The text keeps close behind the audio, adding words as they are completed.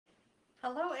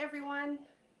Hello everyone.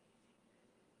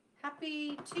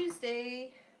 Happy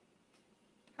Tuesday.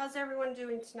 How's everyone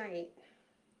doing tonight?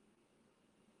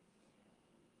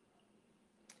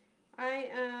 I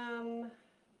am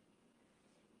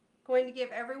going to give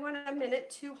everyone a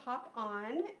minute to hop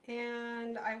on,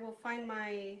 and I will find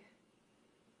my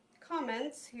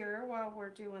comments here while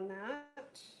we're doing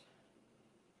that.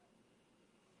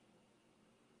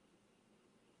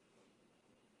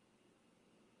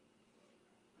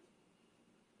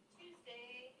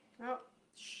 Tuesday. Oh,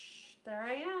 there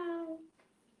I am.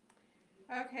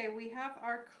 Okay, we have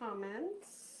our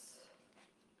comments.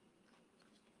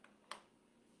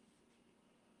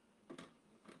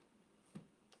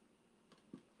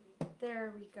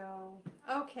 There we go.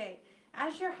 Okay,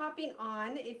 as you're hopping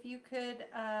on, if you could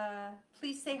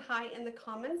please say hi in the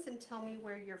comments and tell me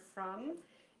where you're from.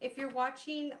 If you're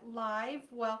watching live,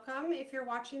 welcome. If you're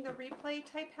watching the replay,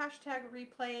 type hashtag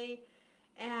replay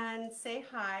and say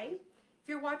hi. If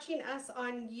you're watching us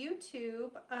on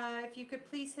YouTube, if you could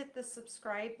please hit the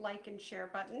subscribe, like, and share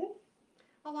button,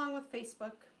 along with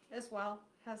Facebook as well,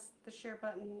 has the share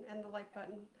button and the like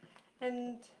button.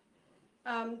 And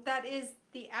that is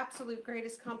the absolute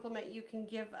greatest compliment you can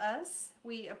give us.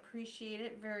 We appreciate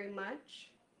it very much.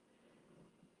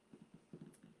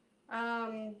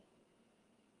 Mind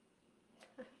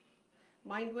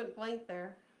went blank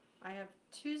there. I have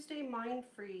Tuesday mind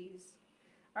freeze.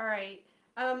 All right.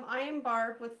 I am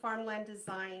Barb with Farmland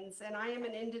Designs, and I am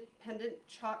an independent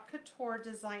chalk couture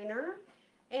designer.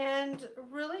 And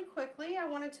really quickly, I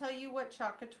want to tell you what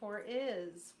chalk couture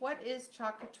is. What is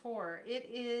chalk couture? It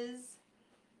is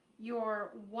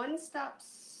your one-stop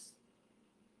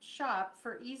shop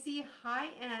for easy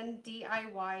high-end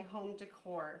DIY home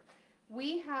decor.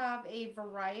 We have a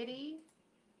variety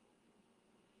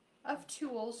of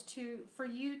tools for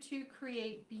you to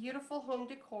create beautiful home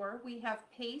decor. We have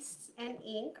pastes and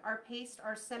ink. Our pastes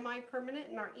are semi-permanent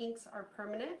and our inks are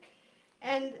permanent.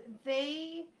 And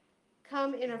they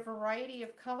come in a variety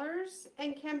of colors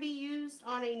and can be used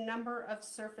on a number of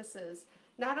surfaces.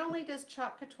 Not only does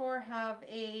Chalk Couture have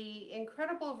an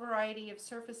incredible variety of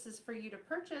surfaces for you to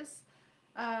purchase,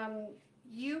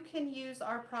 you can use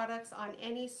our products on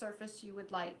any surface you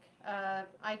would like.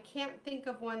 I can't think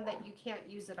of one that you can't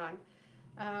use it on.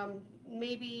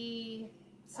 Maybe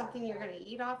something you're going to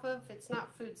eat off of. It's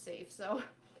not food safe, so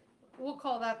we'll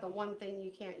call that the one thing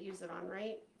you can't use it on,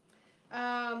 right?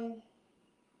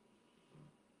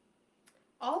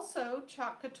 Also,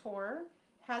 Chalk Couture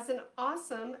has an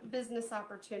awesome business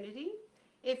opportunity.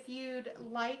 If you'd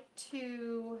like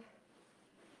to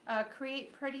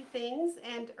create pretty things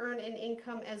and earn an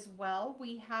income as well,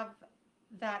 we have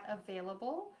that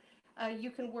available.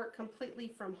 You can work completely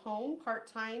from home,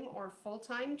 part-time or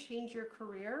full-time, change your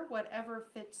career, whatever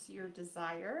fits your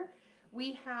desire.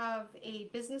 We have a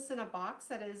business in a box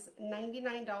that is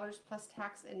 $99 plus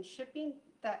tax and shipping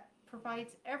that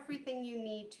provides everything you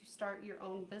need to start your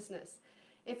own business.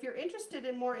 If you're interested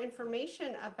in more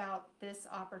information about this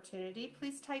opportunity,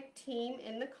 please type team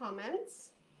in the comments.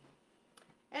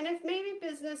 And if maybe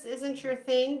business isn't your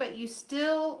thing, but you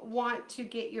still want to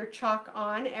get your chalk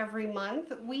on every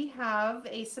month, we have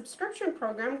a subscription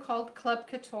program called Club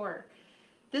Couture.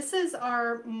 This is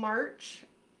our March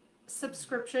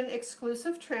subscription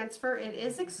exclusive transfer. It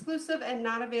is exclusive and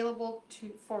not available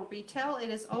for retail. It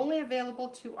is only available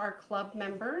to our club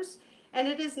members, and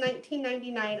it is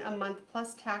 $19.99 a month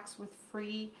plus tax with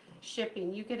free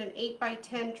shipping. You get an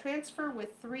 8x10 transfer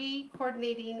with 3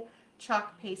 coordinating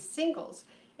chalk paste singles.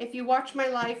 If you watch my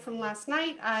live from last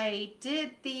night, I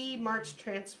did the March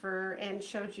transfer and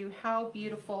showed you how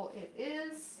beautiful it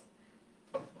is.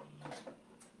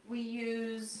 We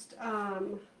used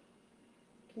can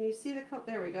you see the color?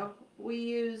 There we go. We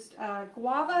used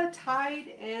guava,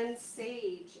 tide, and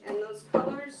sage, and those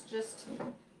colors just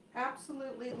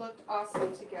absolutely looked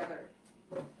awesome together.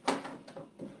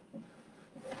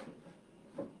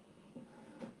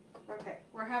 Okay,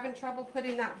 we're having trouble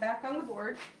putting that back on the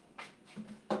board,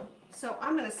 so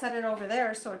I'm going to set it over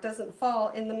there so it doesn't fall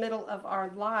in the middle of our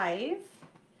live.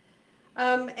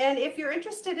 And if you're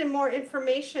interested in more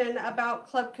information about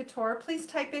Club Couture, please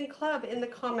type in club in the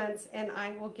comments and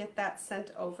I will get that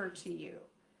sent over to you.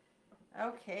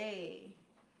 Okay.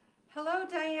 Hello,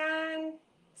 Diane,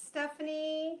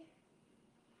 Stephanie,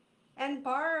 and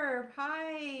Barb.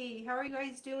 Hi. How are you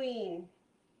guys doing?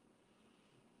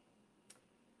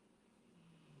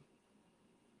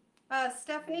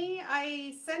 Stephanie,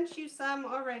 I sent you some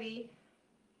already.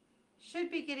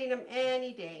 Should be getting them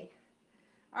any day.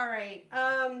 All right.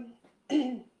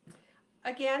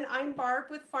 Again, I'm Barb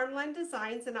with Farmland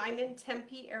Designs, and I'm in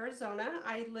Tempe, Arizona.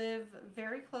 I live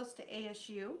very close to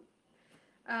ASU.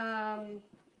 And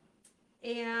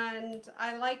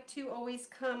I like to always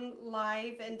come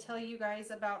live and tell you guys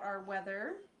about our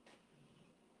weather.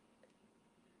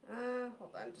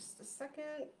 Hold on just a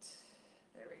second.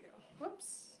 There we go.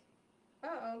 Whoops.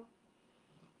 Uh-oh.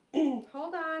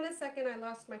 Hold on a second. I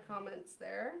lost my comments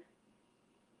there.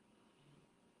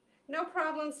 No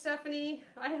problem, Stephanie.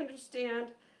 I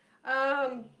understand.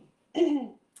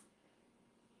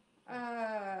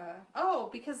 Oh,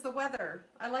 because the weather.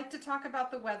 I like to talk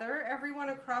about the weather. Everyone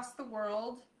across the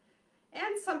world,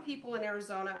 and some people in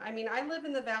Arizona. I mean, I live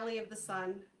in the Valley of the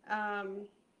Sun,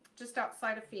 just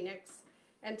outside of Phoenix.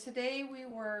 And today we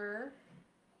were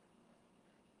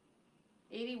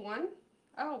 81.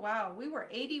 Oh, wow. We were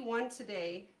 81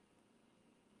 today.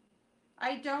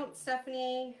 I don't,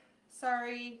 Stephanie.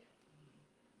 Sorry.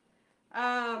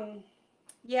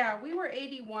 Yeah, we were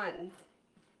 81.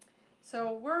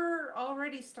 So we're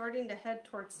already starting to head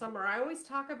towards summer. I always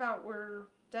talk about we're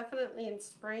definitely in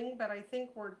spring, but I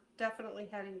think we're definitely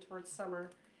heading towards summer.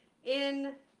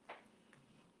 In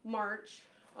March,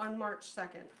 on March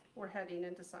 2nd, we're heading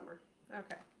into summer.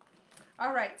 Okay.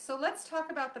 All right, so let's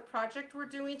talk about the project we're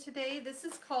doing today. This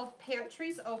is called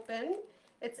Pantrys Open.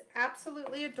 It's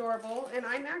absolutely adorable, and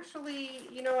I'm actually,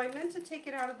 you know, I meant to take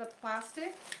it out of the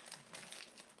plastic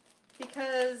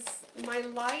because my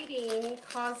lighting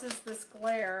causes this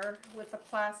glare with the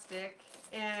plastic,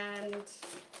 and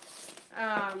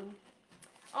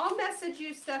I'll message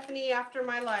you, Stephanie, after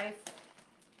my life.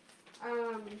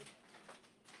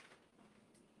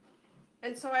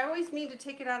 And so I always mean to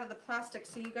take it out of the plastic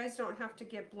so you guys don't have to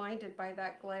get blinded by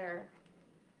that glare.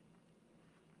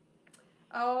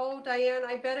 Oh, Diane,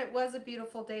 I bet it was a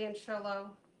beautiful day in Show Low.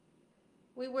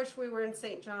 We wish we were in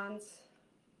St. John's.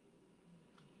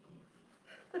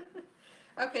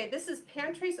 Okay, this is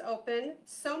Pantrys Open.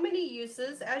 So many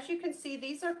uses. As you can see,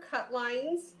 these are cut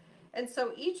lines. And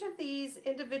so each of these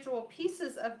individual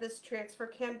pieces of this transfer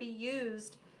can be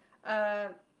used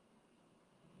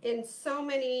in so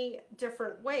many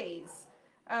different ways.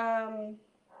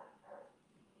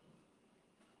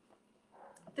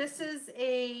 This is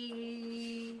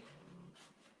a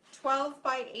 12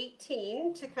 by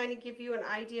 18 to kind of give you an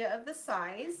idea of the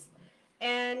size.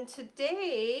 And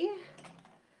today,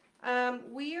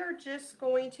 we are just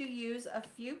going to use a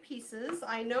few pieces.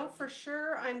 I know for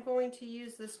sure I'm going to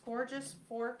use this gorgeous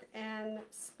fork and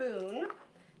spoon.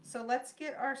 So let's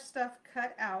get our stuff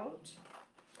cut out.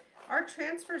 Our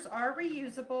transfers are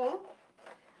reusable.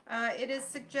 It is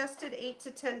suggested 8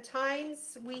 to 10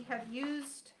 times. We have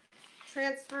used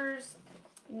transfers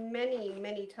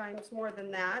many times more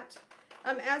than that.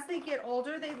 As they get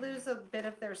older, they lose a bit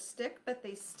of their stick, but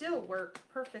they still work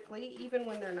perfectly, even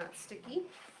when they're not sticky.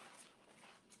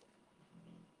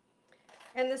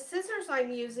 And the scissors I'm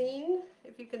using,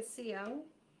 if you can see them,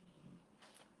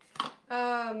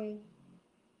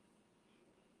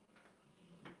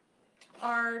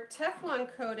 are Teflon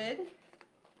coated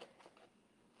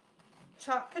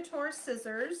Chalk Couture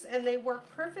scissors, and they work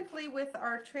perfectly with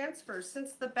our transfers.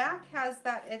 Since the back has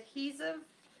that adhesive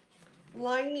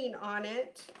lining on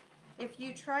it, if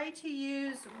you try to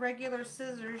use regular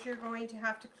scissors, you're going to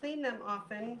have to clean them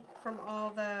often from all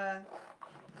the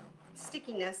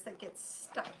stickiness that gets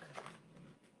stuck.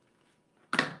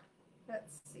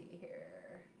 Let's see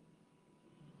here.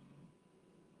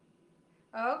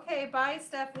 Okay, bye,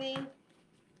 Stephanie.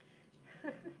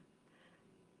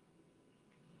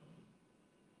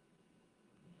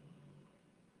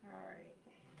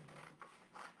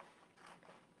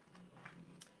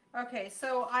 Okay,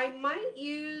 so I might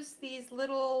use these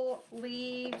little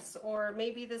leaves or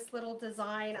maybe this little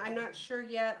design. I'm not sure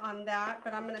yet on that,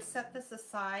 but I'm going to set this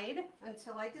aside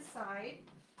until I decide.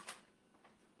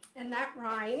 And that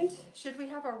rhymed. Should we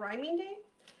have a rhyming day?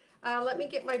 Let me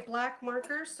get my black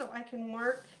marker so I can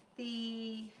mark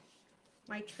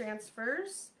my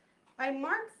transfers. I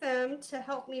mark them to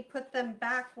help me put them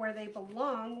back where they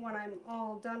belong when I'm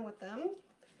all done with them.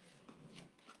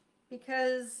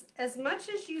 Because as much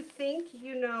as you think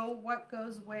you know what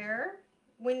goes where,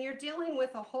 when you're dealing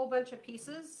with a whole bunch of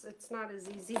pieces, it's not as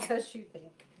easy as you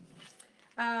think.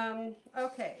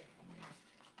 Okay.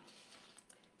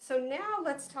 So now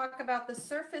let's talk about the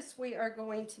surface we are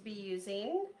going to be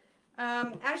using.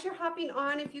 As you're hopping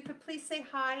on, if you could please say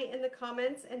hi in the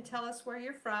comments and tell us where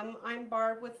you're from. I'm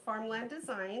Barb with Farmland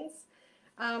Designs.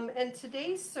 And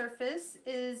today's surface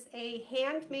is a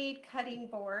handmade cutting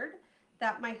board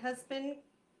that my husband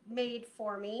made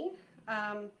for me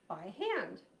by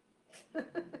hand.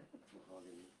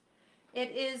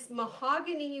 It is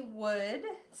mahogany wood,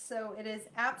 so it is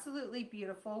absolutely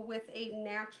beautiful with a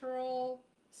natural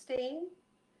stain.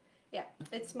 Yeah,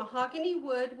 it's mahogany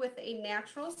wood with a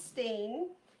natural stain,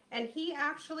 and he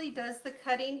actually does the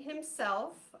cutting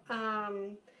himself,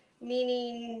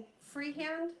 meaning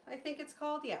freehand, I think it's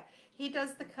called. Yeah, he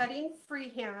does the cutting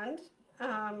freehand.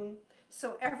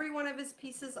 So every one of his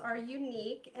pieces are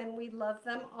unique, and we love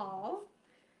them all.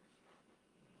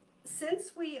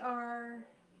 Since we are,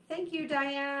 thank you,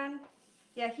 Diane.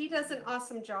 Yeah, he does an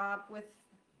awesome job with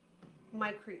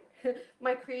my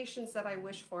my creations that I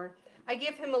wish for. I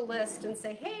give him a list and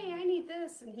say, hey, I need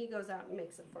this, and he goes out and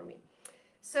makes it for me.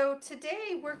 So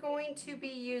today we're going to be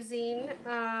using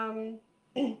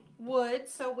wood,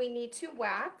 so we need to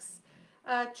wax.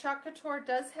 Couture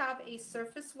does have a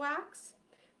surface wax,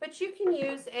 but you can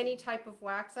use any type of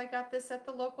wax. I got this at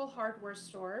the local hardware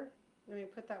store. Let me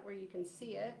put that where you can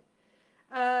see it.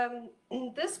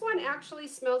 This one actually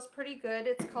smells pretty good.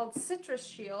 It's called Citrus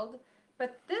Shield,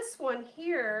 but this one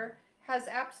here has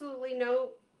absolutely no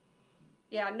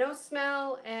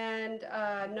smell and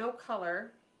no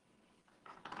color,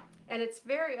 and it's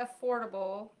very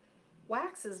affordable.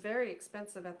 Wax is very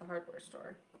expensive at the hardware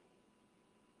store.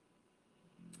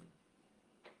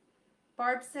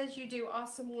 Barb says you do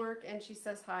awesome work, and she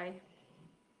says hi.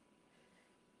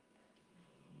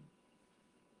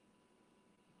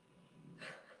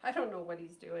 I don't know what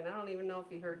he's doing. I don't even know if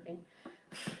he heard me.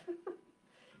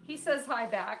 He says hi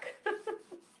back.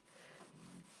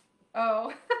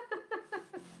 Oh,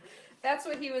 that's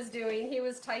what he was doing. He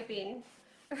was typing.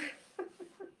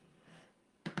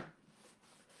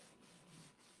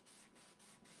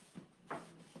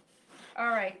 All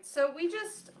right, so we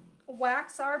just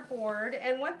wax our board,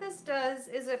 and what this does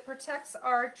is it protects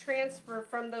our transfer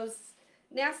from those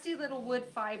nasty little wood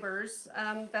fibers.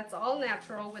 That's all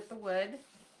natural with the wood.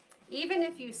 Even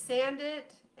if you sand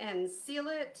it and seal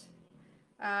it,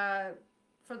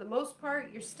 for the most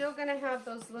part, you're still going to have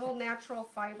those little natural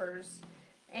fibers.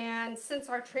 And since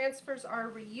our transfers are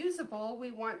reusable,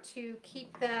 we want to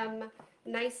keep them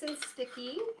nice and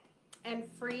sticky and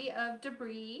free of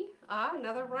debris. Ah,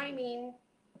 another rhyming.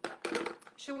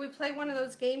 Should we play one of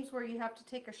those games where you have to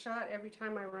take a shot every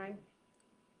time I rhyme?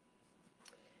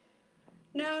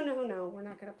 No, we're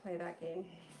not going to play that game.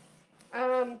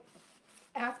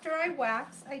 After I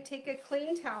wax, I take a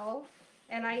clean towel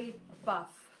and I buff,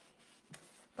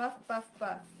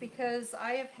 because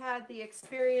I have had the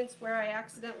experience where I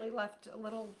accidentally left a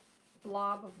little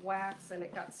blob of wax and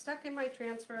it got stuck in my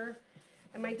transfer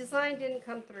and my design didn't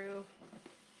come through,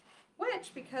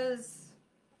 which, because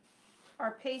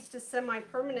our paste is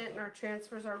semi-permanent and our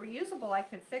transfers are reusable, I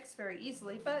could fix very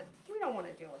easily, but we don't want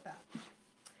to deal with that.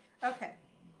 Okay.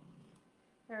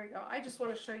 There we go. I just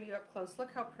want to show you up close.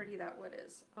 Look how pretty that wood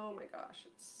is. Oh my gosh,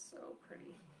 it's so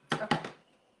pretty. Okay,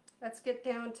 let's get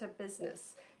down to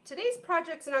business. Today's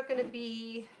project's not going to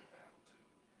be,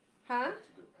 huh?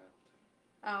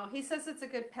 Oh, he says it's a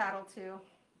good paddle too.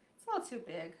 It's a little too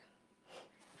big.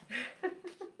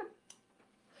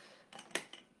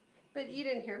 But you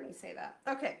didn't hear me say that.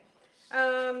 Okay,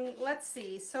 let's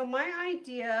see. So my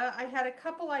idea, I had a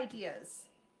couple ideas.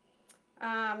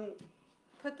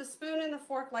 Put the spoon and the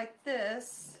fork like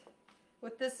this,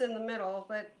 with this in the middle,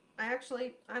 but I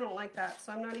don't like that,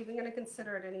 so I'm not even going to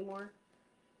consider it anymore.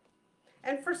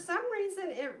 And for some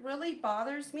reason, it really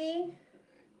bothers me.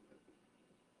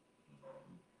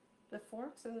 The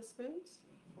forks and the spoons?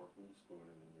 Fork and the spoon,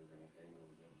 and then you're going to hang them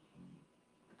again.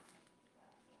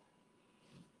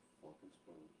 Fork and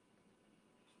spoon.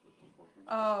 Split the fork and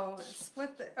spoon. Oh,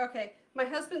 split the, okay. My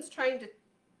husband's trying to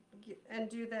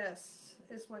do this,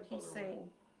 is what he's Other saying. way.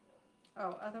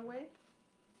 Oh, other way?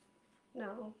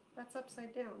 No, that's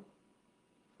upside down.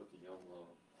 Put the yellow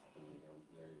and the yellow.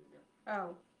 There you go.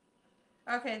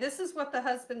 Oh. Okay, this is what the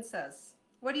husband says.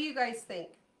 What do you guys think?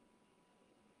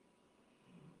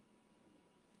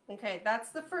 Okay, that's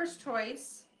the first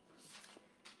choice.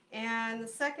 And the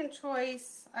second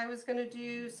choice, I was going to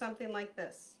do something like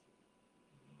this.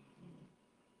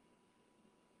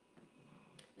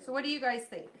 So what do you guys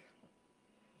think?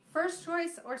 First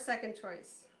choice or second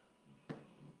choice? You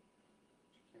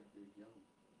can't read yellow.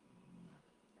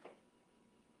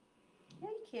 Yeah,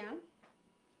 you can.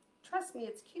 Trust me,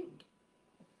 it's cute.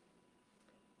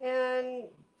 And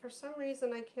for some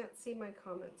reason, I can't see my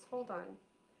comments. Hold on.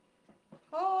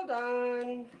 Hold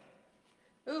on.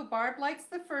 Ooh, Barb likes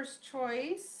the first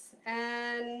choice,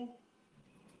 and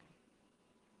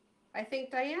I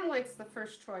think Diane likes the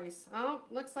first choice. Oh,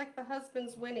 looks like the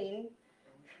husband's winning.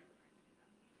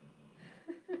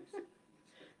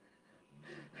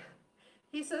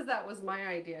 He says that was my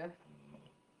idea.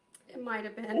 It might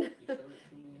have been. You showed it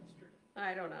to me yesterday.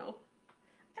 I don't know.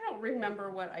 I don't remember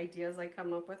what ideas I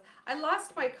come up with. I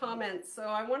lost my comments, so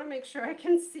I want to make sure I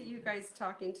can see you guys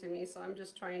talking to me, so I'm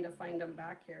just trying to find them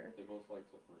back here. They both like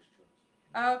the first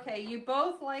choice. Okay, you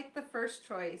both like the first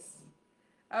choice.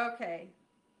 Okay.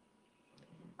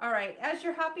 All right, as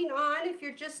you're hopping on, if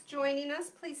you're just joining us,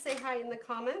 please say hi in the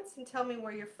comments and tell me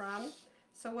where you're from.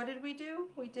 So what did we do?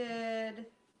 We did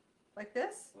like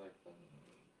this? Like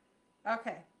that.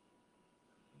 Okay.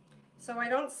 So I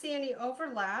don't see any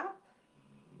overlap.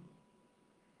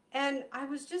 And I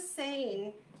was just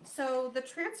saying, so the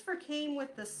transfer came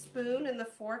with the spoon and the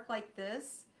fork like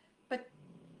this, but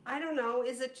I don't know,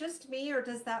 is it just me or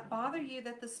does that bother you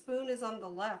that the spoon is on the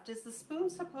left? Is the spoon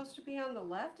supposed to be on the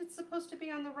left? It's supposed to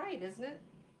be on the right, isn't it?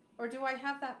 Or do I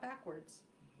have that backwards?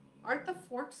 Aren't the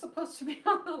forks supposed to be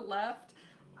on the left?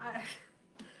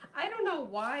 I don't know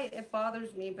why it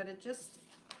bothers me, but it just,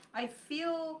 I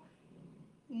feel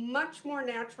much more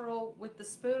natural with the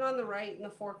spoon on the right and the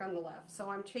fork on the left. So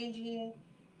I'm changing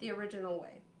the original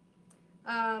way.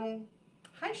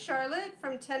 Hi Charlotte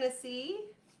from Tennessee.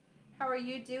 How are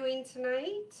you doing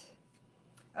tonight?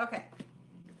 Okay.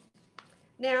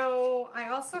 Now I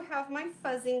also have my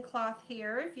fuzzing cloth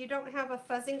here. If you don't have a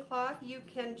fuzzing cloth, you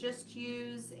can just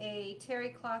use a terry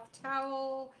cloth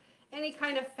towel, any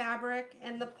kind of fabric.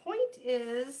 And the point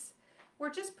is,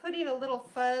 we're just putting a little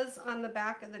fuzz on the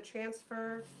back of the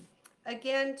transfer,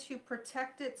 again, to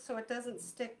protect it so it doesn't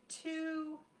stick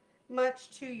too much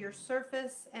to your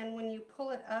surface. And when you pull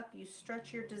it up, you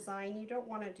stretch your design. You don't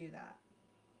want to do that.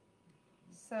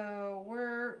 So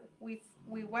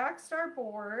we waxed our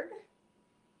board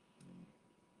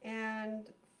and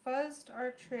fuzzed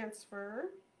our transfer.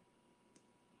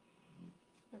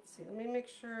 Let's see, let me make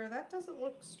sure that doesn't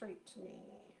look straight to me.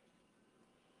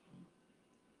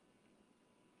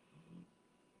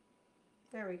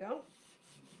 There we go.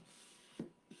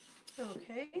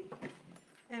 Okay,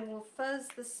 and we'll fuzz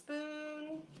the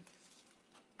spoon.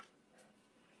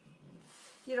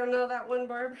 You don't know that one,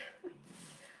 Barb?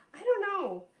 I don't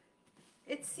know.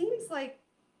 It seems like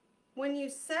when you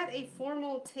set a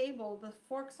formal table, the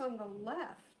fork's on the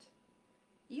left.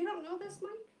 You don't know this,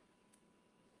 Mike?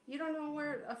 You don't know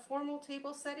where a formal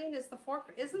table setting is the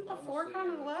fork? Isn't the fork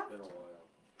on the left? It's been a while.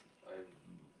 I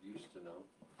used to know.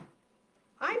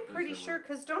 I'm pretty sure,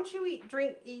 because don't you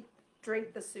drink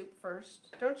the soup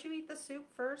first? Don't you eat the soup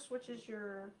first, which is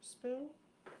your spoon?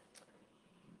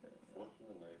 Fork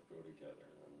and the knife go together,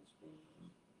 and then the spoon.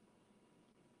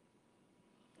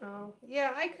 Oh,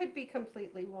 yeah, I could be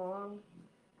completely wrong.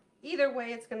 Either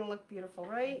way, it's going to look beautiful,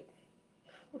 right?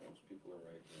 Most people are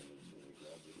right-handed, so they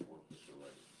grab the fork with the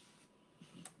right.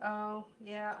 Oh,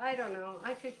 yeah, I don't know.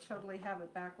 I could totally have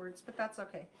it backwards, but that's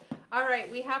okay. All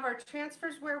right, we have our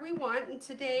transfers where we want, and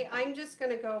today I'm just going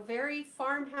to go very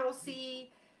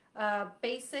farmhousey,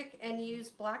 basic, and use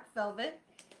black velvet.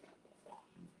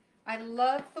 I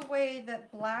love the way that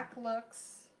black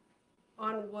looks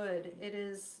on wood. It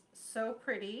is so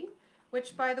pretty,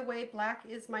 which, by the way, black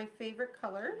is my favorite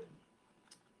color.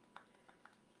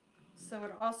 So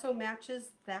it also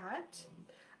matches that.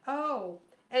 Oh,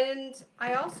 and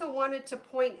I also wanted to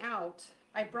point out,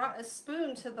 I brought a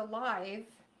spoon to the live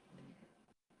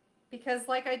because,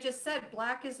 like I just said,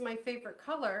 black is my favorite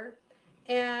color.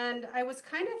 And I was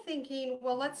kind of thinking,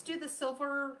 well, let's do the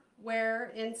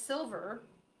silverware in silver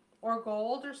or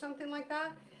gold or something like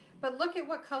that. But look at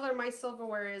what color my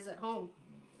silverware is at home.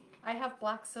 I have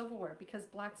black silverware because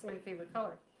black's my favorite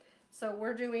color. So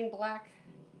we're doing black.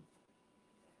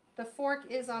 The fork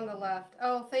is on the left.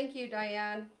 Oh, thank you,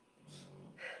 Diane.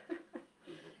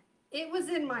 It was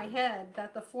in my head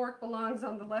that the fork belongs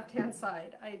on the left-hand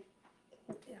side.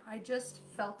 I just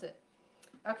felt it.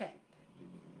 Okay.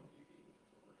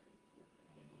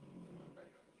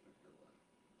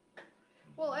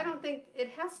 Well, I don't think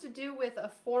it has to do with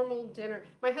a formal dinner.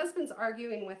 My husband's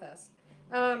arguing with us.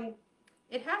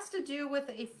 It has to do with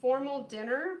a formal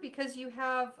dinner because you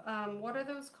have, what are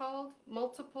those called?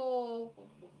 Multiple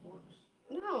forks.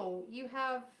 No, you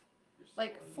have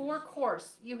like 4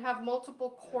 course. You have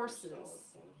multiple courses.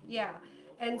 Yeah.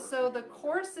 And so the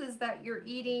courses that you're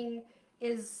eating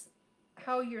is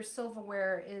how your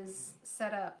silverware is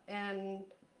set up. And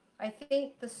I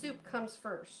think the soup comes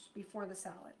first before the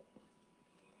salad.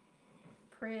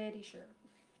 Pretty sure.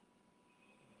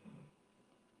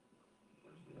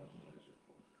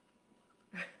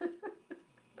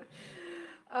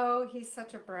 Oh, he's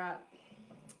such a brat.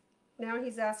 Now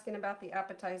he's asking about the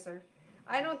appetizer.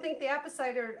 I don't think the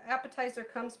appetizer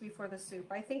comes before the soup.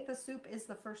 I think the soup is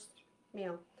the first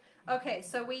meal. Okay,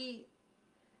 so we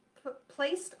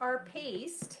placed our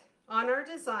paste on our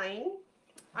design.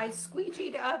 I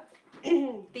squeegeed up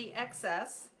the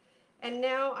excess, And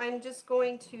now I'm just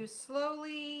going to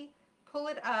slowly pull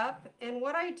it up. And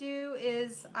what I do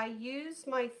is I use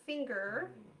my finger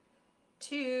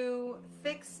to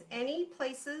fix any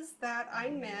places that I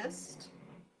missed.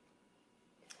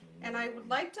 And I would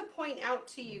like to point out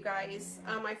to you guys,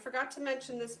 I forgot to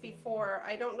mention this before.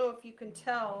 I don't know if you can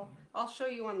tell. I'll show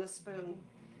you on the spoon.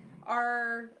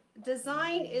 Our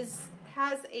design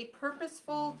has a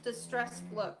purposeful distressed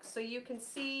look. So you can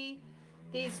see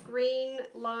these green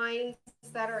lines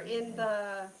that are in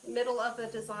the middle of the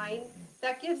design.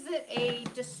 That gives it a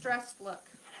distressed look.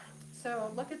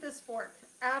 So look at this fork.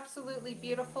 Absolutely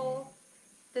beautiful.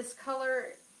 This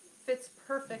color fits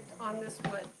perfect on this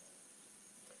wood.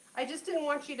 I just didn't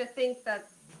want you to think that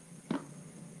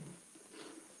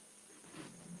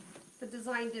the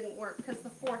design didn't work, because the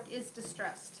fork is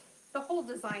distressed. The whole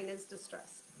design is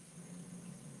distressed.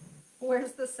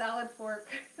 Where's the salad fork?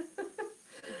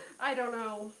 I don't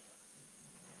know.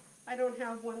 I don't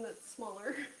have one that's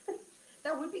smaller.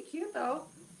 That would be cute though.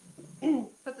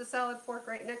 Put the salad fork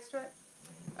right next to it.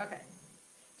 Okay.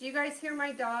 Do you guys hear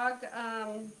my dog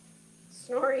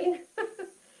snoring?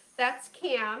 That's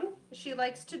Cam. She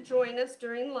likes to join us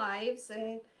during lives,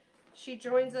 and she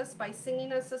joins us by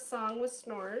singing us a song with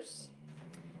snores.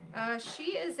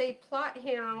 She is a plot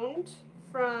hound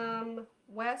from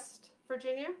West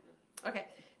Virginia. Okay,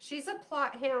 she's a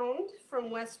plot hound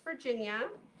from West Virginia.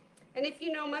 And if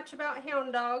you know much about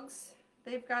hound dogs,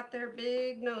 they've got their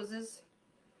big noses.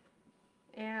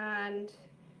 And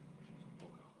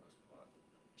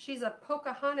she's a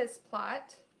Pocahontas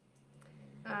plot.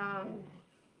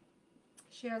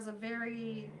 She has a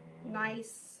very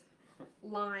nice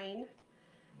line.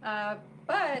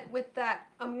 But with that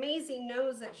amazing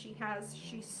nose that she has,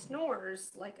 she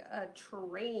snores like a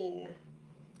train.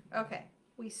 Okay,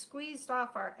 we squeezed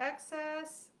off our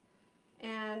excess,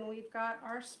 and we've got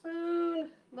our spoon.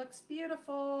 Looks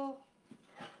beautiful.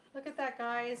 Look at that,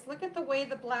 guys. Look at the way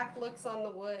the black looks on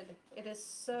the wood. It is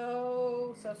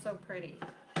so, so, so pretty.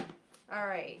 All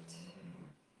right.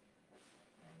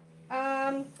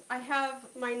 I have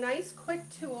my nice quick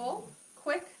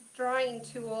drying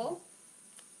tool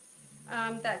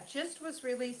that just was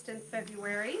released in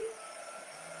February.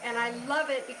 And I love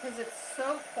it because it's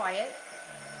so quiet.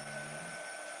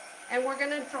 And we're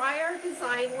going to dry our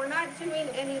design. We're not doing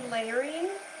any layering,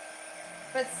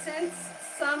 but since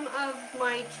some of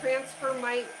my transfer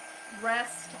might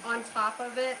rest on top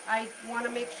of it, I want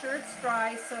to make sure it's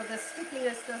dry so the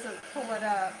stickiness doesn't pull it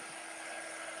up.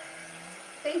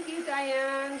 Thank you,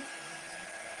 Diane.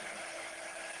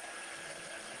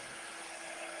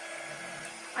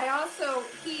 I also,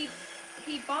 he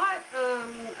bought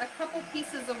a couple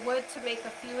pieces of wood to make a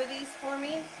few of these for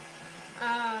me.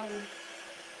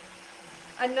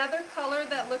 Another color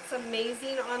that looks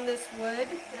amazing on this wood,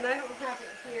 and I don't have it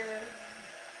here.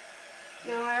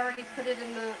 No, I already put it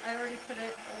away.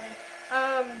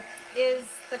 Is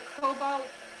the cobalt,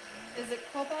 is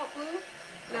it cobalt blue?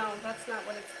 No, that's not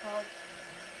what it's called.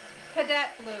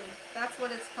 Cadet blue, that's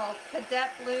what it's called.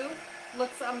 Cadet blue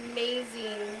looks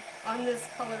amazing on this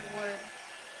colored wood.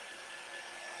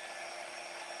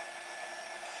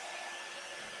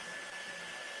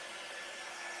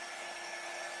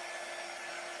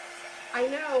 I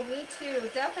know, me too.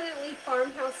 Definitely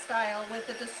farmhouse style with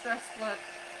the distressed look.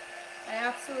 I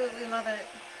absolutely love it.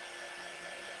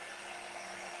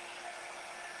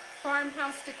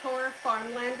 Farmhouse decor,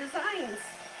 farmland designs,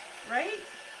 right?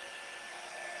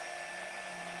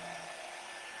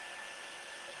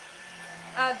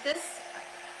 This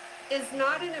is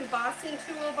not an embossing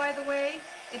tool, by the way.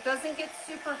 It doesn't get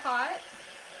super hot.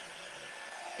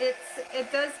 It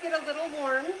does get a little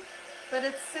warm, but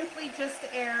it's simply just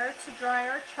air to dry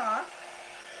our chalk.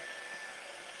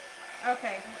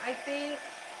 Okay, I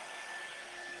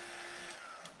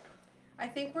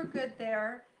think we're good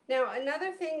there. Now,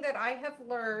 another thing that I have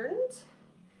learned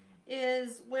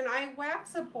is when I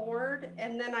wax a board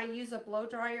and then I use a blow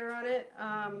dryer on it,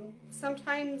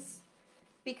 sometimes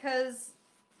because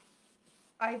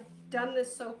I've done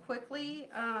this so quickly,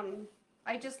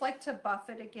 I just like to buff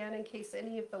it again in case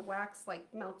any of the wax like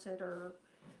melted or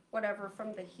whatever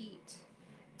from the heat.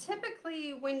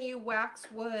 Typically when you wax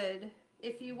wood,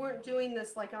 if you weren't doing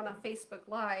this like on a Facebook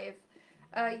Live,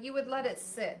 you would let it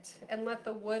sit and let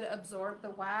the wood absorb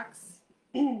the wax.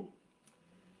 But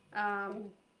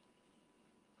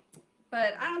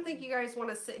I don't think you guys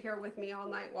want to sit here with me all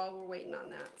night while we're waiting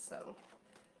on that. So,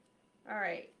 all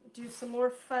right, do some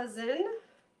more fuzzing.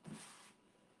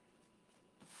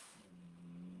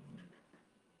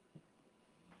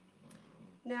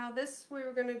 Now this we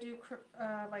were going to do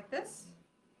like this.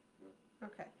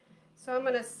 Okay, so I'm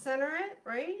going to center it,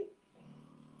 right?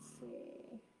 Let's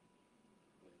see.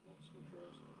 Not so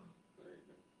drastic. There you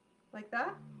go. Like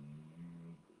that?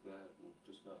 That, and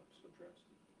just not so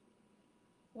drastic.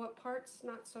 What part's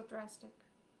not so drastic?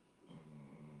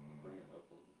 Bring it up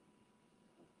a little.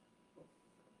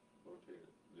 Rotate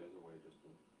it the other way just a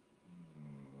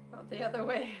Oh, the other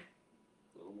way.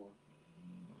 little more.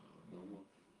 A little more.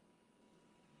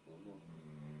 A little more.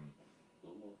 A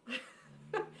little more.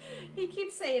 He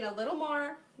keeps saying a little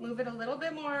more, move it a little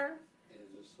bit more. And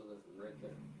just so that right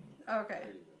there. Okay.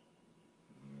 There you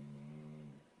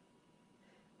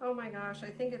go. Oh my gosh, I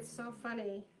think it's so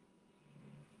funny.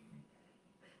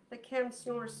 The Cam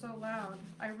snores so loud.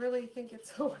 I really think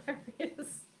it's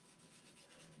hilarious.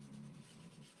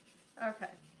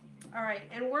 Okay. All right,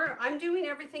 and I'm doing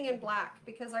everything in black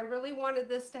because I really wanted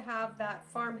this to have that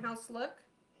farmhouse look.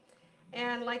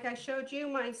 And like I showed you,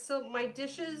 my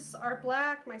dishes are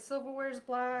black, my silverware is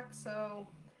black, so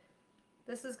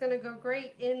this is going to go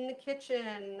great in the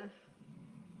kitchen.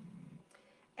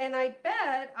 And I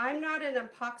bet, I'm not an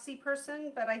epoxy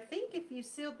person, but I think if you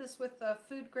sealed this with a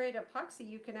food grade epoxy,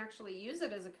 you can actually use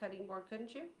it as a cutting board,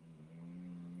 couldn't you?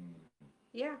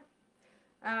 Yeah.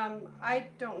 I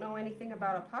don't know anything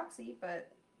about epoxy, but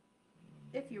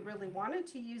if you really wanted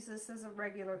to use this as a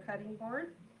regular cutting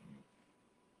board.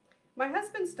 My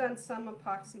husband's done some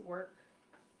epoxy work.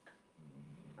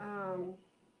 With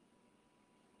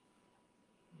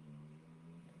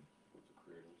the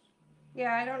cradles.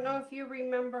 Yeah, I don't know if you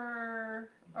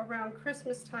remember around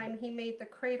Christmas time, he made the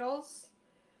cradles.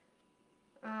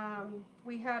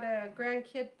 We had a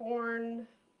grandkid born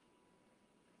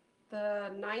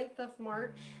the 9th of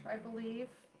March, I believe,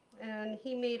 and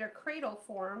he made a cradle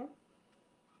for him.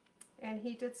 And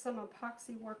he did some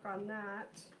epoxy work on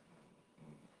that.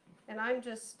 And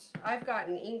I've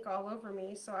gotten ink all over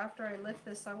me, so after I lift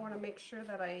this, I want to make sure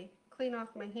that I clean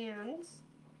off my hands.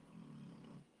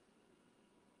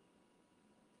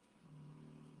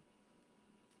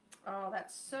 Oh,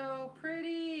 that's so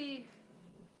pretty.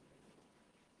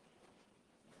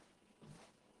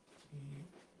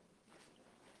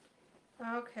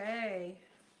 Okay,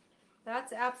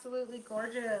 that's absolutely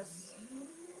gorgeous.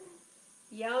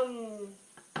 Yum.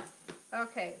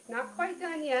 Okay, not quite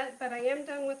done yet, but I am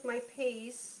done with my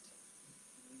paste.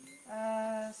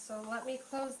 So let me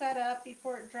close that up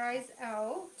before it dries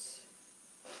out.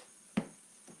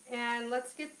 And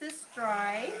let's get this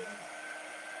dry.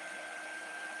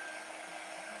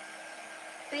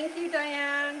 Thank you,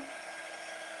 Diane.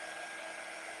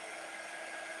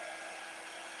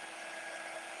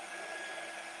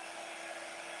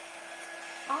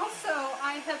 Also,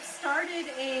 I have started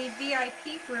a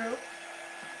VIP group.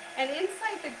 And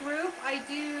inside the group, I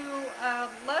do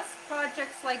less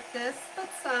projects like this, but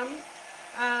some.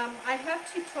 I have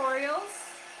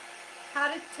tutorials, how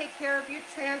to take care of your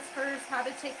transfers, how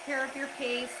to take care of your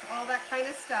paste, all that kind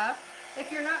of stuff.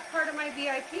 If you're not part of my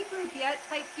VIP group yet,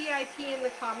 type VIP in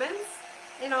the comments,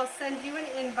 and I'll send you an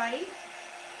invite.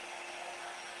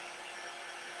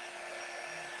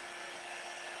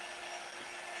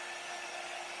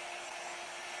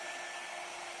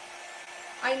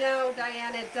 I know,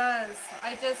 Diane, it does.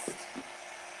 I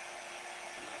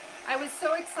was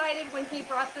so excited when he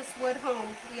brought this wood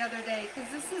home the other day, because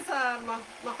this is a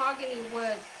mahogany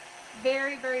wood.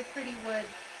 Very, very pretty wood.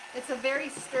 It's a very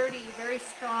sturdy, very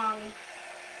strong,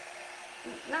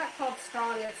 not called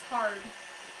strong, it's hard.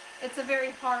 It's a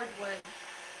very hard wood.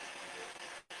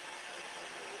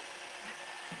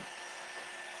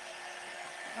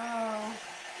 Oh,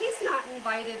 he's not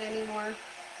invited anymore.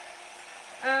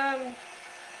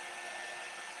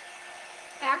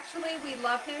 Actually, we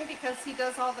love him because he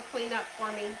does all the cleanup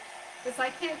for me. Because I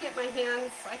can't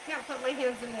put my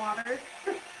hands in water.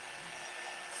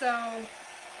 So,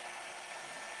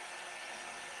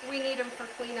 we need him for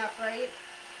cleanup, right?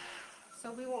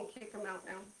 So we won't kick him out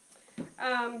now.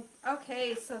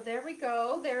 Okay, so there we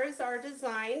go. There is our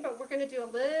design, but we're going to do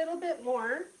a little bit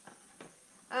more.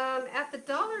 At the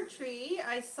Dollar Tree,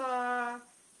 I saw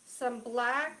some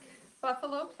black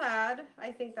buffalo plaid,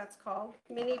 I think that's called,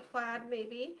 mini plaid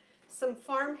maybe, some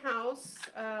farmhouse,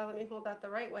 let me hold that the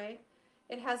right way.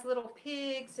 It has little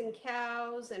pigs and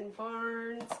cows and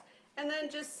barns, and then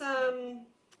just some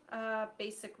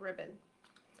basic ribbon.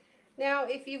 Now,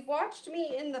 if you've watched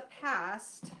me in the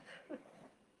past,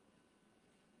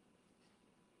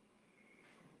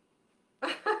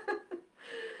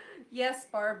 yes,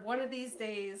 Barb, one of these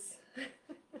days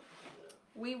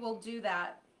we will do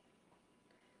that.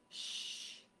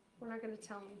 Shh, we're not going to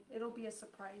tell him. It'll be a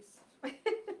surprise.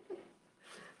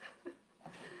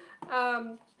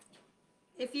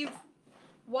 If you've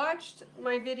watched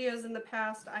my videos in the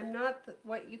past, I'm not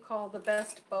what you call the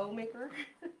best bow maker.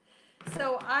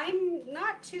 So I'm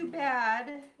not too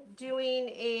bad doing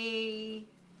a,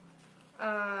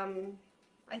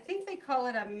 I think they call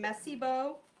it a messy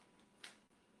bow.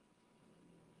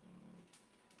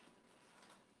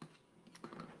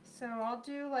 So I'll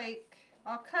do like,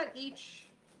 I'll cut each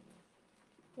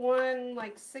one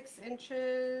like 6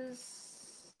 inches.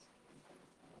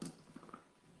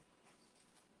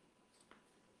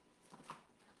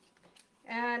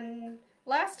 And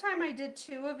last time I did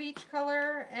 2 of each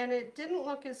color and it didn't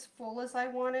look as full as I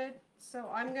wanted. So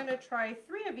I'm gonna try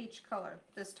 3 of each color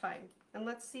this time. And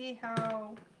let's see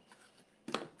how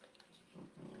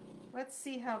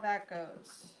that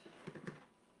goes.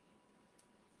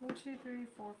 1, 2, 3,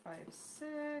 4, 5,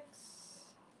 6.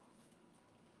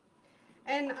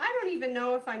 And I don't even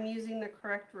know if I'm using the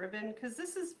correct ribbon because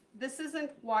this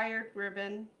isn't wired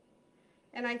ribbon.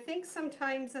 And I think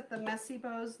sometimes that the messy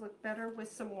bows look better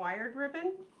with some wired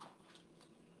ribbon.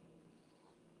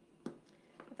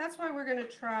 But that's why we're going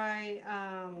to try,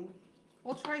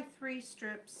 we'll try 3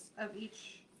 strips of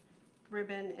each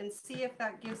ribbon and see if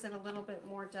that gives it a little bit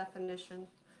more definition.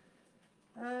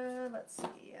 Let's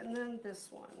see, and then this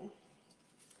one.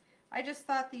 I just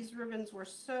thought these ribbons were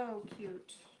so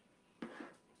cute.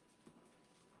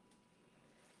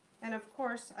 And of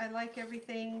course, I like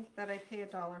everything that I pay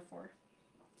 $1 for.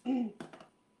 You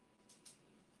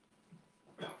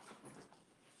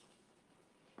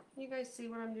guys see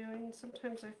what I'm doing?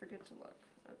 Sometimes I forget to look.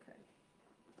 Okay.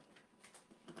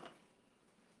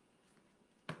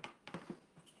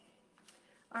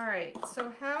 All right,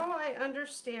 so how I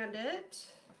understand it.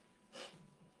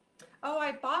 Oh,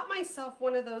 I bought myself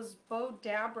one of those bow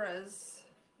dabras,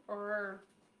 or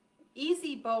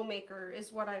Easy Bow Maker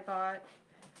is what I bought.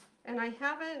 And I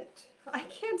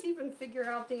can't even figure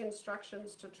out the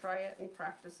instructions to try it and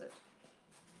practice it.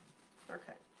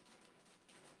 Okay.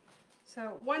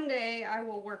 So one day I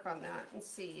will work on that and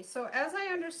see. So as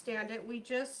I understand it, we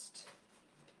just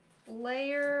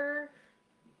layer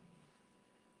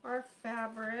our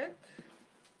fabric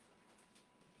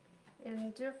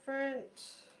in different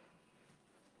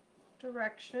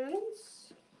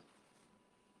directions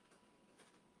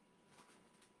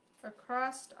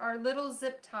across our little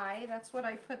zip tie. That's what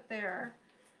I put there.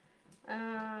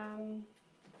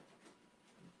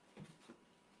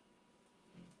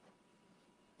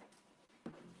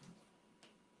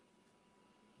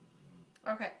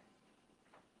 Okay.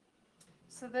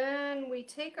 So then we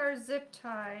take our zip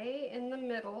tie in the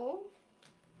middle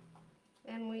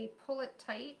and we pull it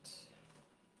tight.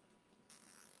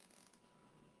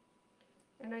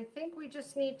 And I think we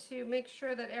just need to make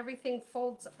sure that everything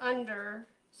folds under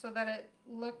so that it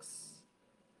looks,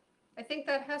 I think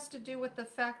that has to do with the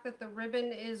fact that the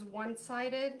ribbon is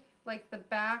one-sided, like the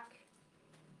back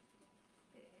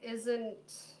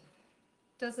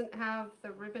doesn't have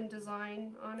the ribbon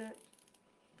design on it.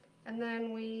 And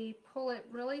then we pull it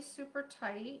really super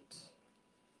tight,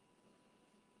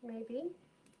 maybe,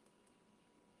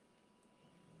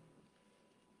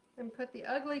 and put the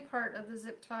ugly part of the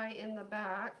zip tie in the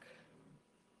back.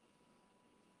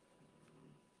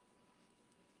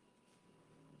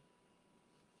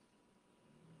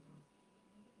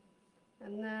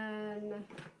 And then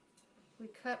we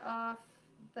cut off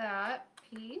that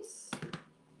piece.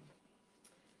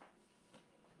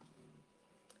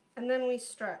 And then we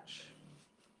stretch.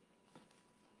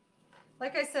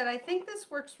 Like I said, I think this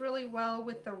works really well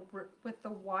with the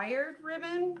wired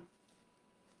ribbon.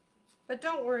 But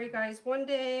don't worry guys, one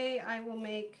day I will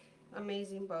make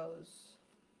amazing bows.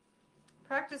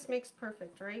 Practice makes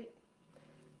perfect, right?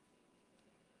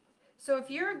 So if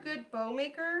you're a good bow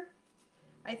maker,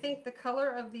 I think the color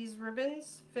of these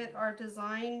ribbons fit our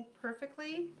design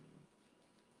perfectly.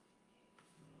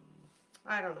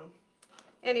 I don't know.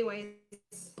 Anyways,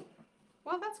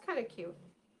 well, that's kind of cute.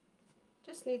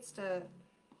 Just needs to,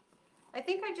 I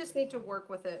think I just need to work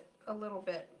with it a little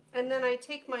bit. And then I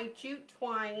take my jute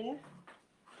twine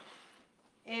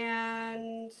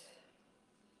and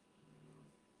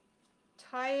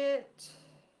tie it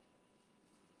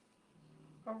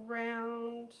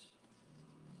around.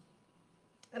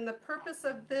 And the purpose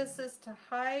of this is to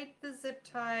hide the zip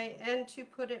tie and to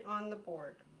put it on the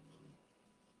board.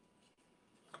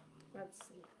 Let's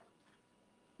see.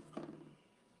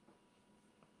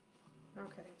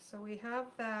 Okay, so we have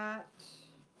that.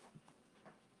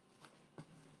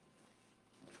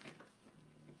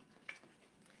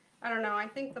 I don't know, I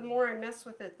think the more I mess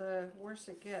with it, the worse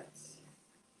it gets.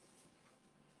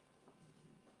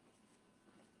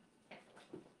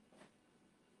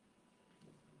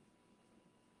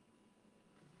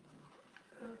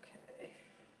 Okay.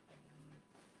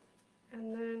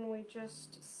 And then we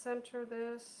just center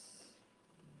this.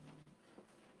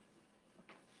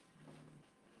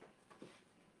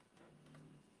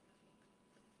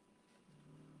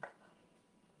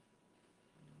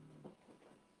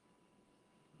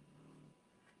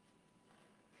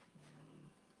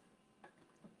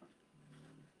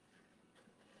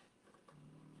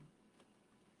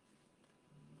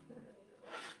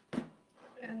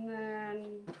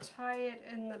 tie it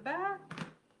in the back.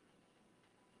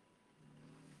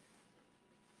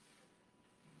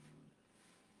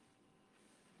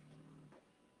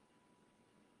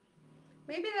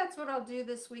 Maybe that's what I'll do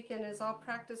this weekend is I'll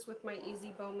practice with my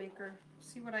easy bow maker.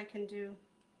 See what I can do.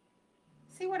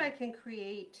 See what I can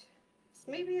create.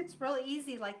 So maybe it's really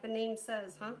easy like the name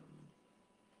says, huh?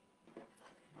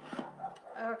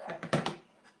 Okay.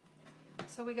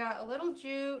 So we got a little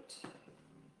jute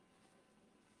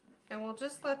and we'll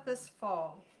just let this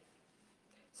fall.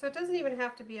 So it doesn't even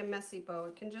have to be a messy bow.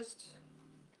 It can just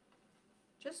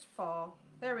fall.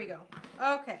 There we go.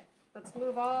 Okay. Let's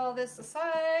move all this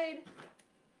aside.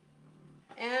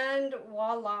 And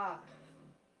voila.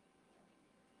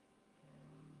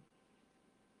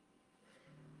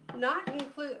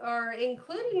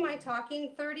 Including my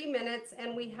talking, 30 minutes,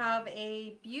 and we have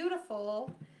a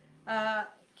beautiful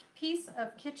piece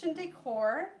of kitchen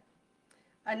decor,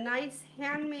 a nice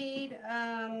handmade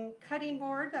cutting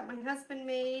board that my husband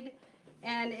made,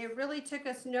 and it really took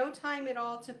us no time at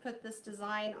all to put this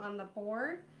design on the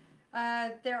board.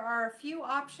 There are a few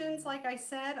options, like I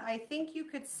said. I think you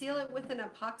could seal it with an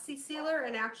epoxy sealer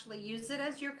and actually use it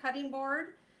as your cutting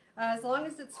board, as long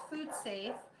as it's food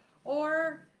safe.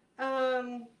 Or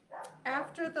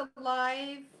after the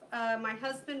live, my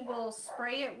husband will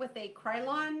spray it with a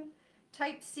Krylon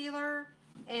type sealer,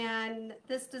 and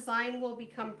this design will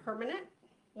become permanent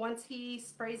once he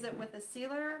sprays it with a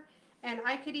sealer. And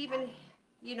I could even,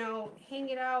 you know, hang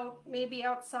it out maybe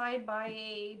outside by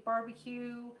a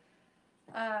barbecue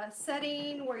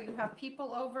setting where you have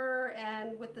people over,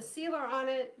 and with the sealer on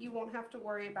it, you won't have to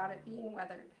worry about it being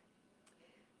weathered.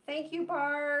 Thank you,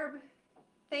 Barb.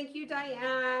 Thank you,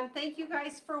 Diane. Thank you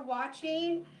guys for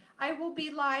watching. I will be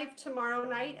live tomorrow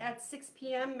night at 6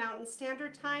 p.m. Mountain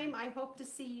Standard Time. I hope to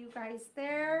see you guys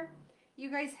there. You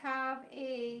guys have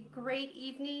a great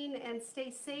evening and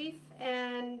stay safe.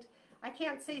 And I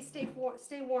can't say stay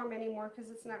warm anymore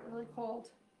because it's not really cold.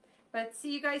 But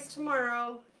see you guys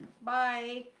tomorrow.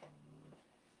 Bye.